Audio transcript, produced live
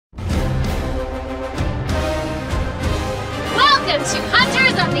Welcome to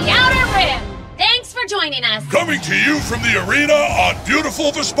Hunters of the Outer Rim! Thanks for joining us! Coming to you from the arena on beautiful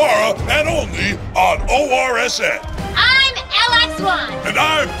Vespaara and only on ORSN. I'm LX1! And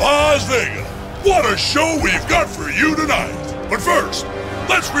I'm Zynga. What a show we've got for you tonight! But first,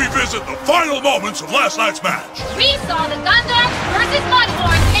 let's revisit the final moments of last night's match. We saw the Gundam versus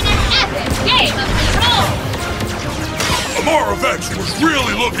Mudhorn in an epic game of control! Amara Vex was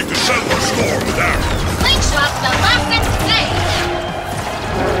really looking to settle her score with Aaron. Slingshot's the last thing to say!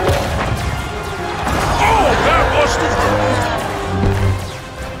 Oh, that must have hurt!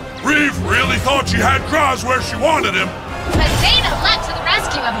 Reeve really thought she had Graz where she wanted him. But Zeta leapt to the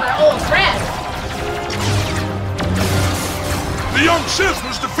rescue of her old friend. The young Sith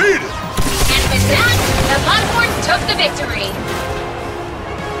was defeated. And with that, the Mudhorns took the victory.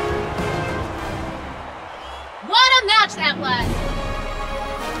 What a match that was!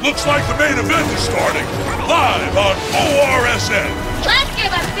 Looks like the main event is starting, live on ORSN. Let's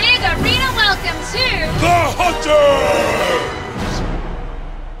give a big arena welcome to... The Hunters!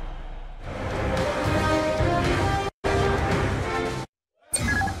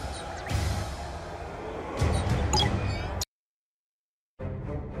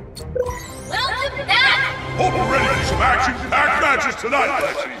 Welcome back! Hope we're ready for some action-packed matches tonight,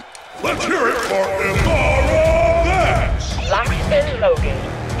 Lexi. Let's hear it for Amara Vex! Locked and loaded.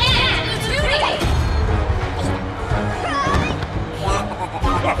 And Lutuni!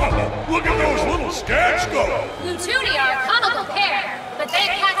 Look at those little scats go! Lutuni are a comical pair, but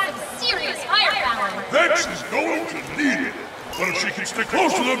they've had some serious firepower. Vex is going to need it, but if she can stick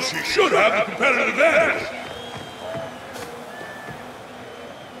close to them, she should have the competitive advantage.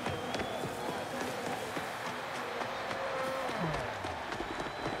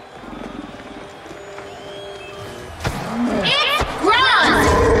 It's Graz!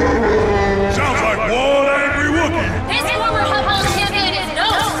 Sounds like one angry Wookiee. This former Hubble champion is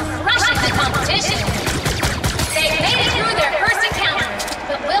known for crushing the competition. They made it through their first encounter,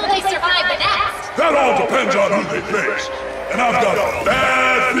 but will they survive the next? That all depends on who they face, and I've got a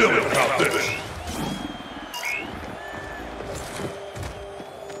bad feeling about this.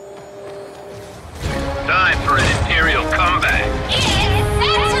 Time for an Imperial comeback. It's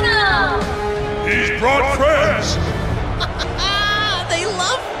Sentinel! He's brought friends. They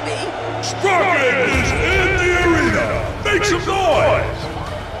love me! Sprocket is in the arena. Make some noise.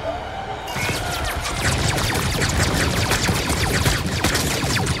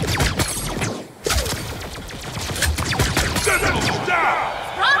 Sentinel's down.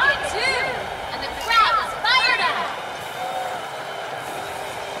 Rocket too! And the crowd is fired up!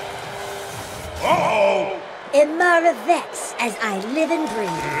 Uh-oh. Amara Vex, as I live and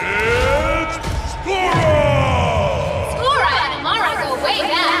breathe. It's Skora! Skora and Amara go way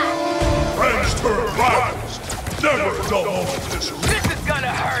back! Friends turn rivals. Never a dull moment this arena. This is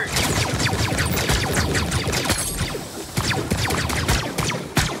gonna hurt.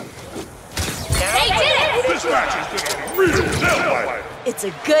 They did it! This match has been a real nail-biter. It's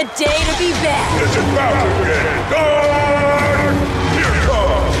a good day to be back! It's about to get dark. Here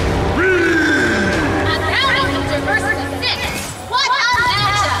comes Reeve. A round of versus the six! What a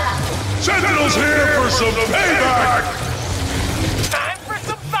matchup! Sentinel's here for some payback. Time for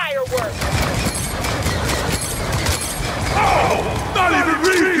some fireworks. Oh, not even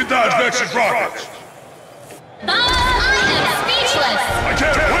Reeve can dodge Vex's rockets. I am speechless! I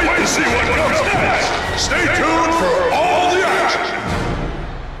can't wait to see what comes next. Stay tuned for all the action.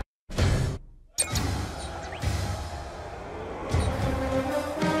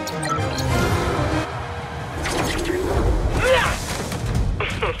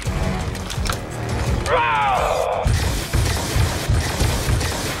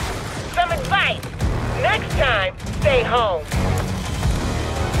 Some advice. Next time, stay home.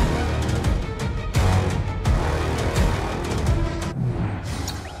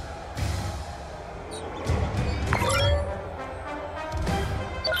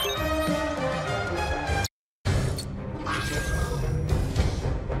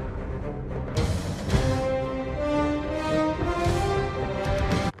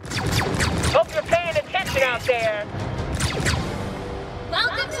 Hope you're paying attention out there.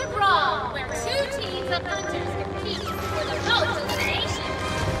 Welcome to Brawl, where two teams of hunters compete for the votes of the nation.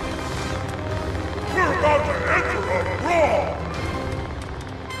 We're about to enter a brawl.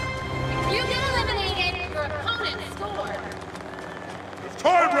 If you get eliminated, your opponent scores. If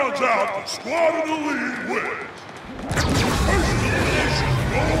time runs out, the squad in the lead wins. First elimination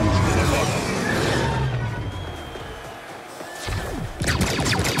goes to the Hunters.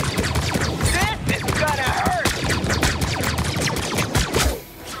 This is gonna hurt.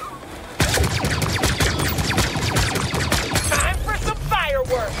 Time for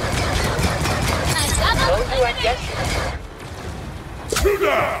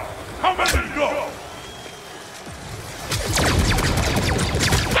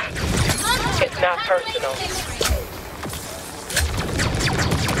not personal.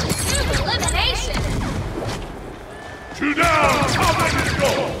 Elimination. 2 down! How many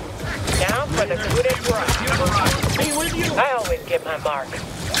go? Now for the coup de grace. I always get my mark.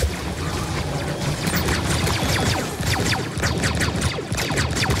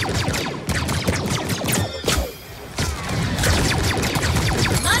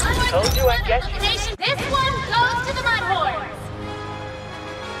 Told you I'd get you. This one goes to the Mudhorns.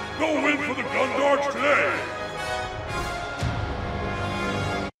 No win for the gun darts today!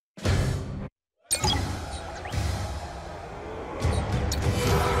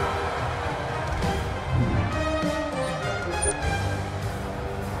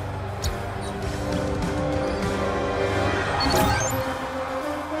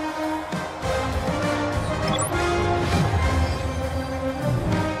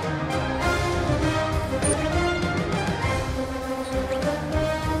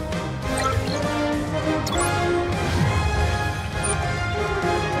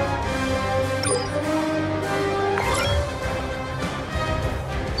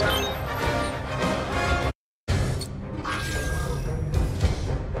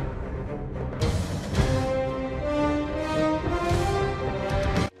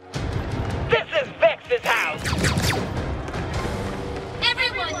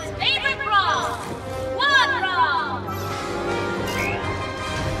 Everyone's favorite brawl. One brawl.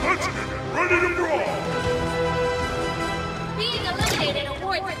 Let's get ready to brawl! Being eliminated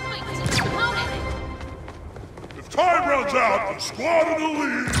awards points to the opponent. If time runs out, the squad in the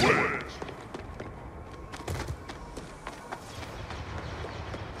lead wins!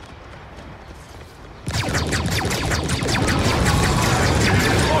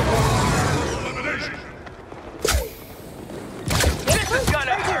 Elimination! This is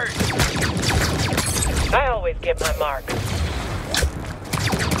gonna hurt! I always get my mark.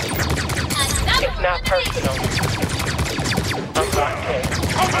 Another It's not personal. I'm not kidding.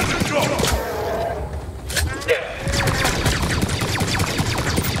 How many go?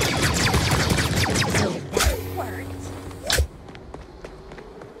 So that worked.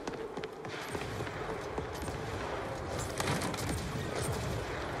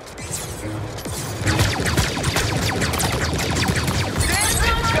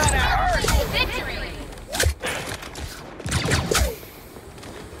 victory.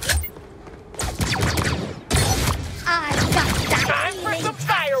 I got that Time for feeling. some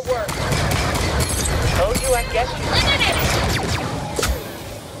fireworks. Told you I'd get you. Eliminated.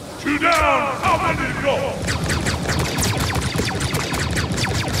 2 down! How many go?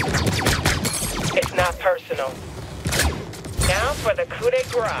 It's not personal. Now for the coup de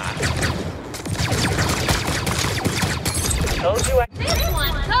grace. Told you I... This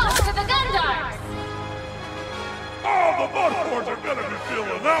one goes to the Gundars. Oh, the Mudhorns are gonna be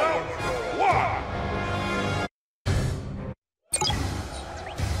feeling that one for a while!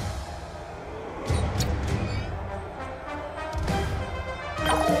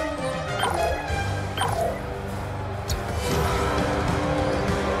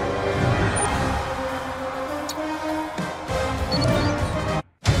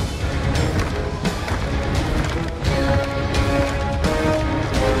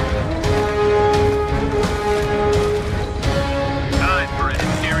 Time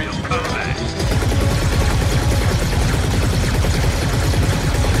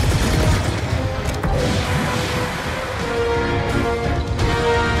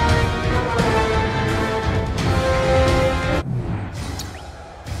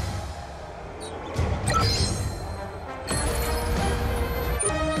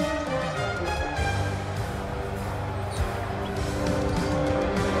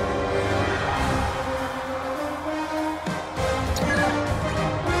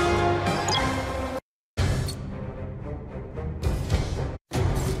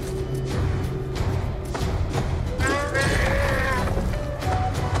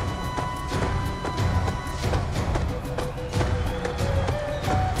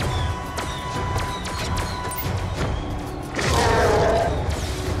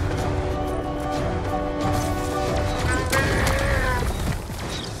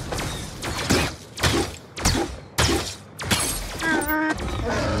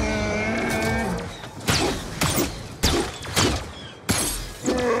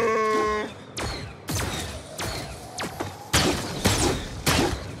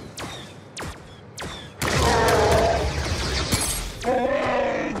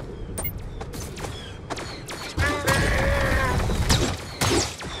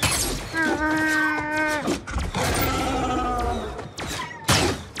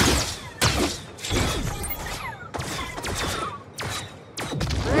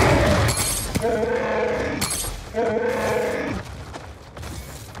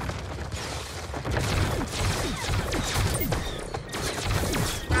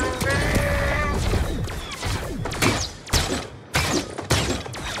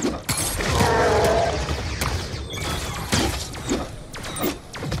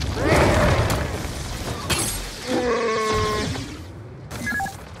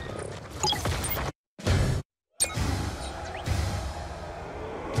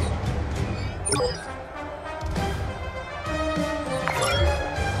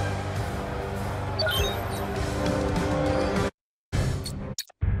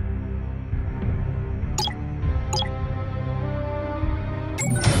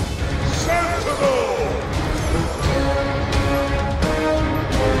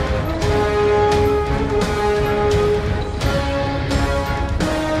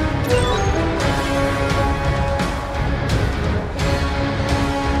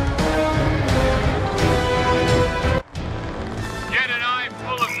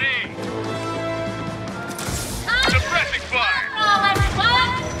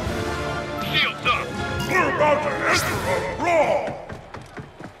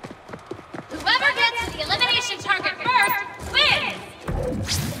Whoever gets to the elimination target first wins!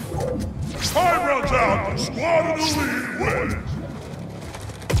 Time runs out, the squad in the lead wins!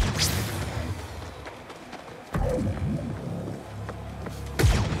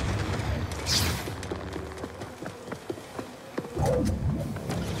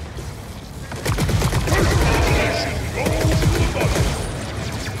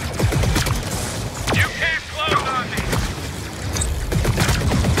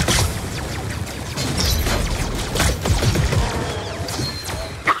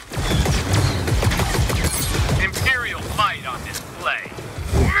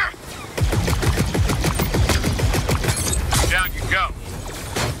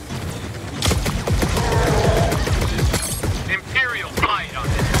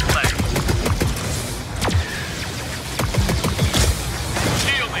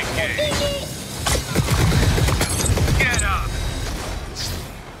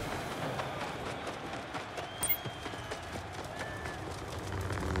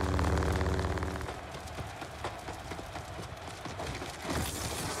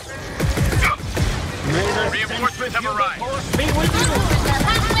 Reinforcements have arrived. Be with you.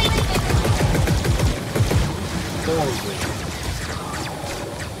 Forward.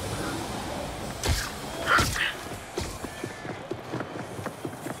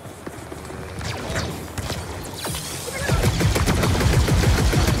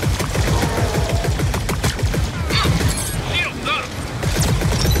 Shields up.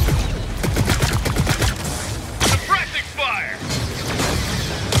 Suppressing fire.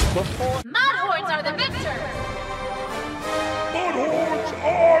 Mudhorns are the victors! Mudhorns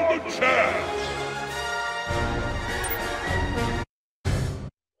are the champs!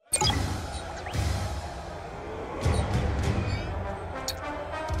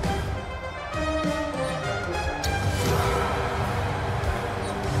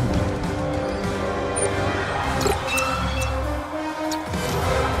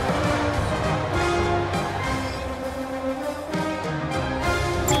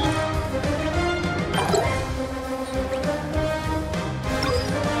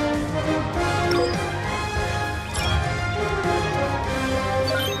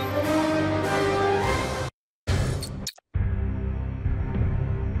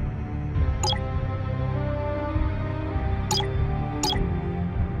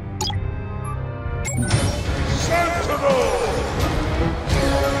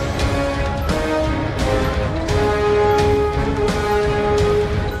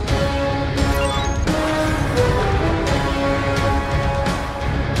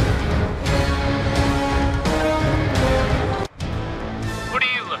 What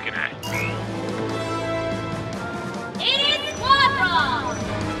are you looking at? It is Quadron!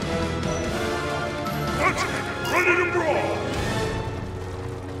 Let's get ready to brawl!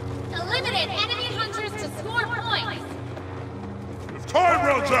 Eliminate enemy hunters to score points! If time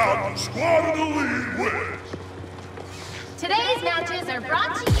runs out, the squad in the lead wins! Today's matches are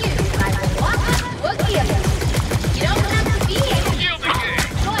brought to you by gocalibergaming. You don't have to be a Shielding gauge.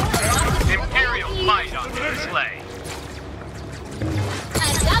 Imperial might on display.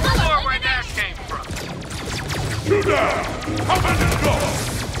 More where that came from. You down! How about it go?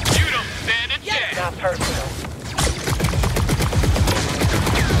 You don't stand a chance. Not personal.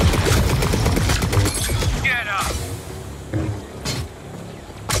 Get up.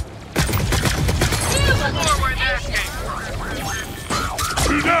 More where that came from.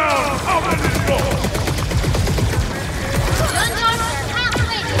 You down! How about it go?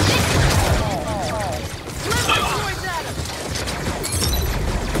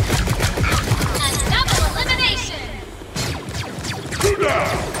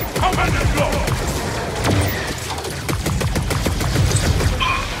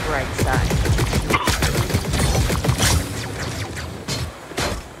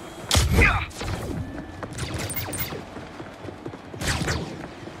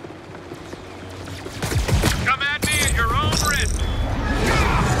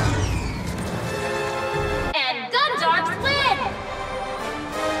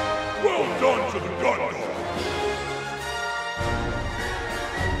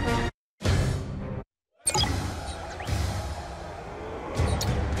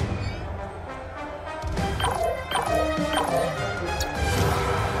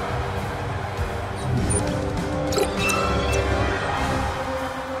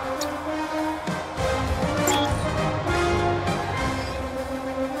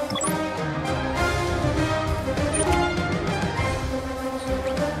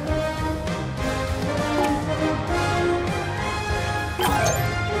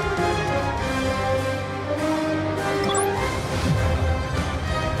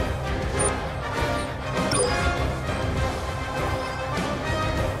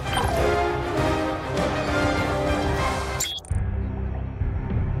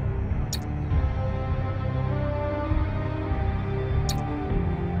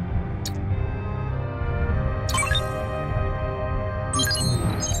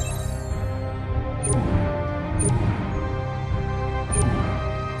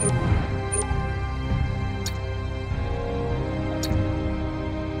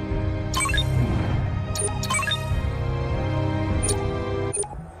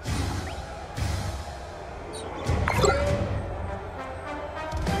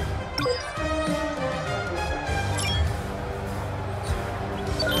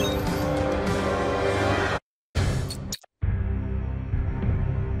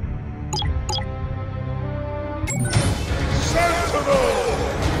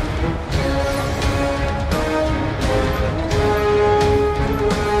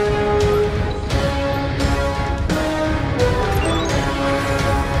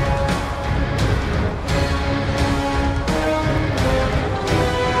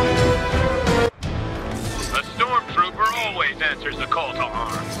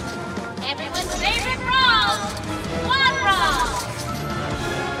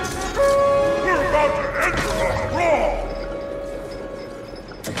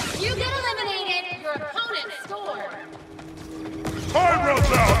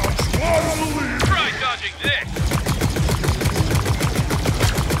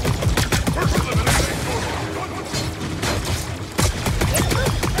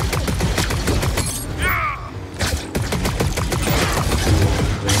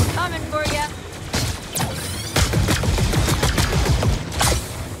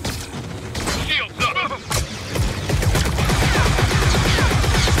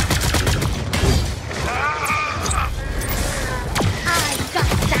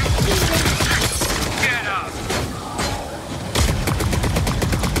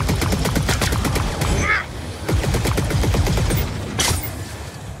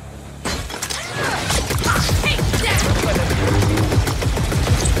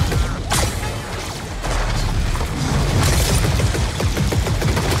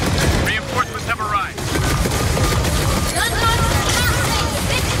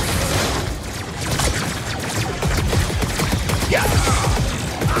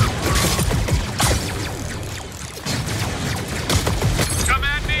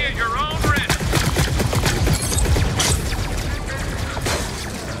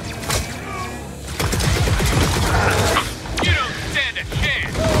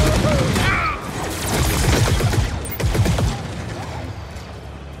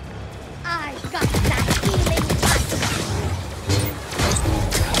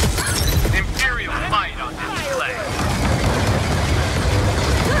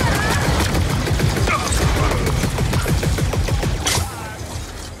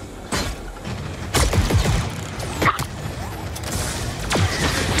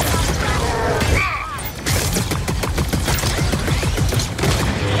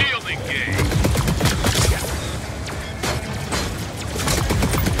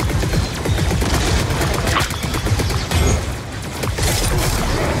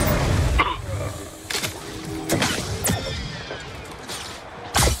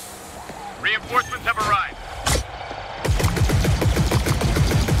 Reinforcements have arrived.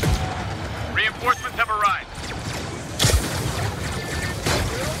 Reinforcements have arrived.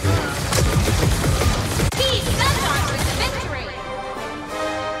 Team Gundark with the victory!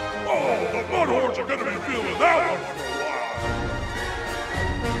 Oh, the Mudhorns are gonna be feeling that one for a while.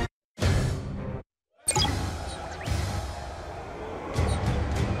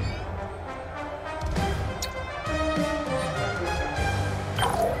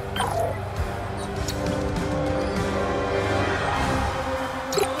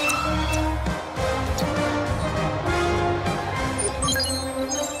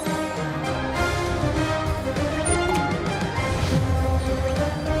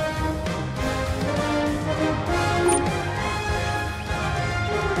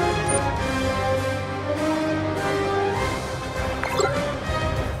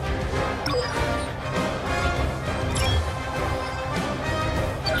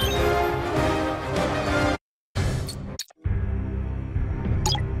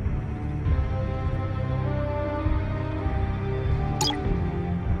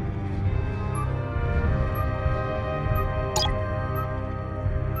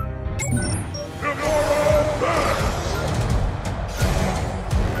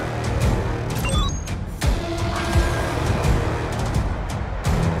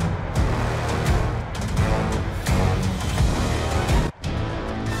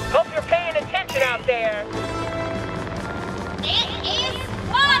 Hope you're paying attention out there. It is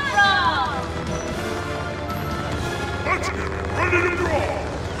Quadro! Let's get ready to draw.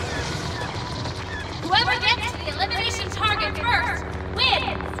 Whoever gets to the elimination target first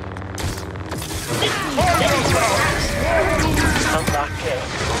wins! Unlock it.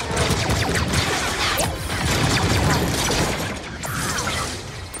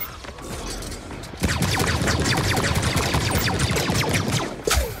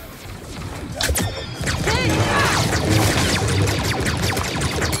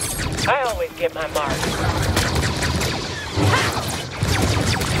 I always get my mark.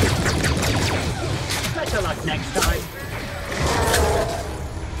 Better luck next time.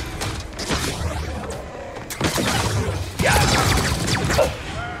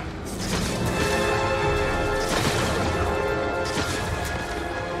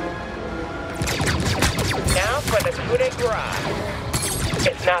 Now for the coup de grace.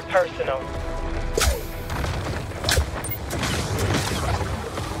 It's not personal.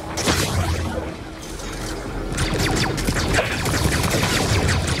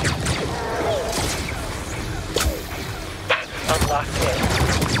 Unlock it.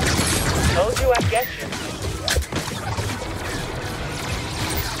 Told you I'd get you.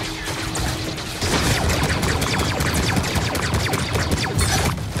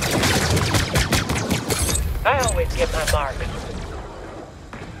 I always get my mark.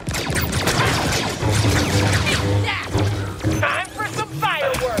 Time for some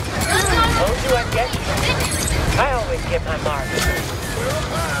fireworks. Told you I'd get you. I always get my mark.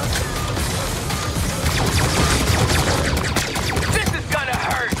 This is gonna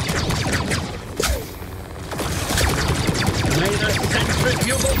hurt! May the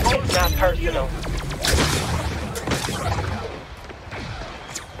centrifugal It's not personal.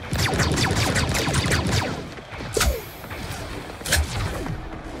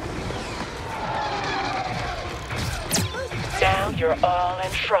 Now you're all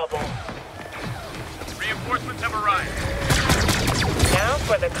in trouble. Reinforcements have arrived. Now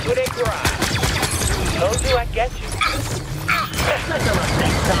for the coup de grace. Told you I'd get you. better luck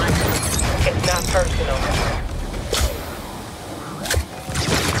next time. It's not personal.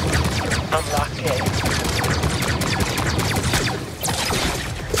 Unlock it.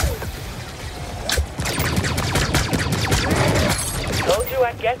 Told you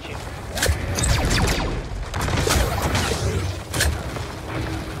I'd get you.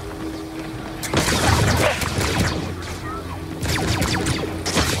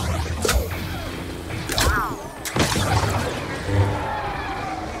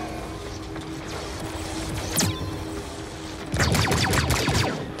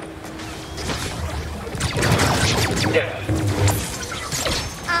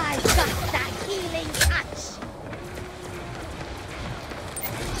 I've got that healing touch.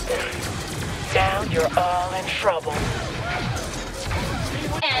 Now you're all in trouble.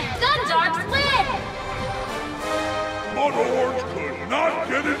 And Gundark win! Mudhorns could not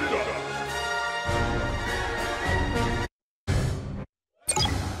get it done.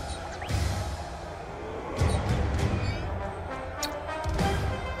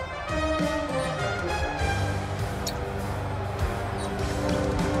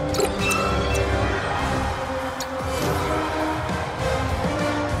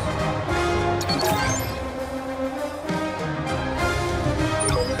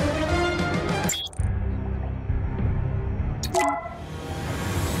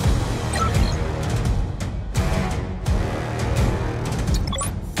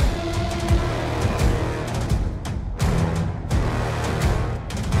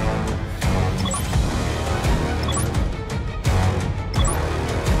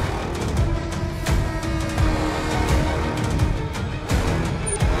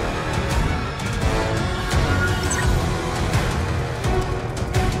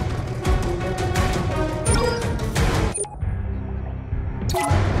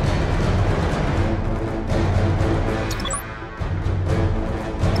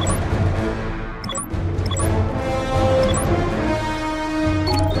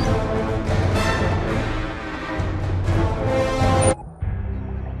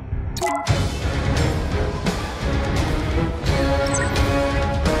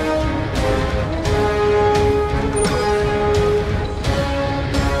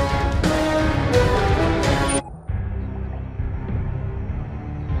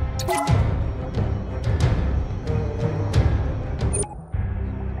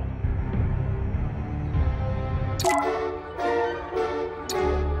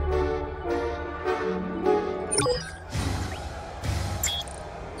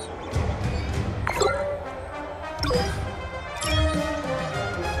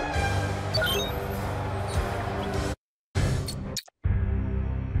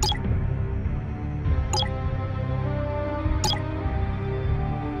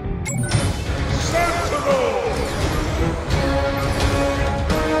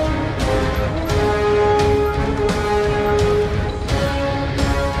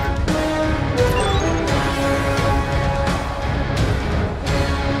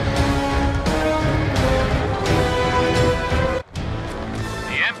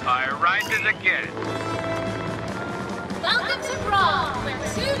 Empire rises again. Welcome to Brawl, where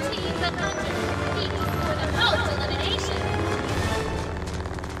two teams of hunters compete for the most elimination.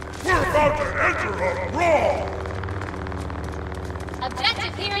 We're about to enter a brawl!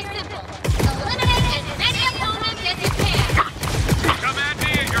 Objective here is simple. Eliminate as many opponents as you can. Come at me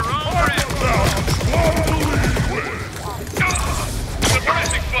at your own Now, risk. squad to lead with!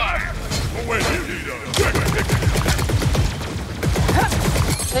 Suppressing fire. Oh wait, you need a quick pick.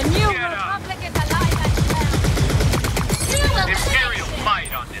 The new Get up. Republic is alive and well. Imperial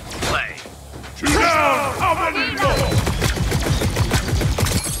might on display. Two down! How many go?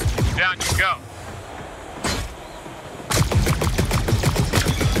 Down you go.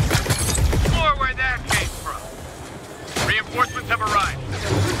 More where that came from. Reinforcements have arrived.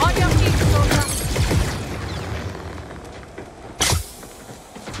 On your feet, soldier.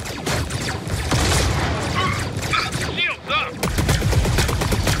 Shields up.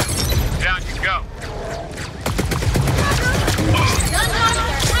 Down you go. Gunboats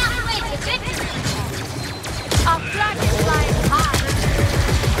are halfway to victory. Our flag is flying high.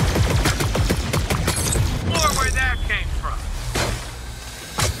 More where that came from.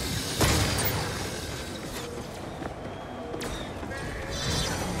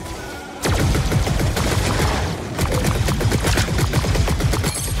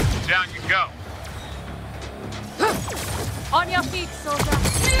 Down you go. On your feet, soldier.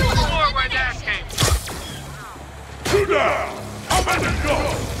 More where that came from. Two down! How many go?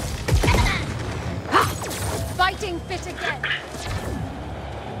 Fighting fit again.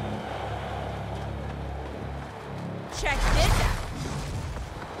 Check this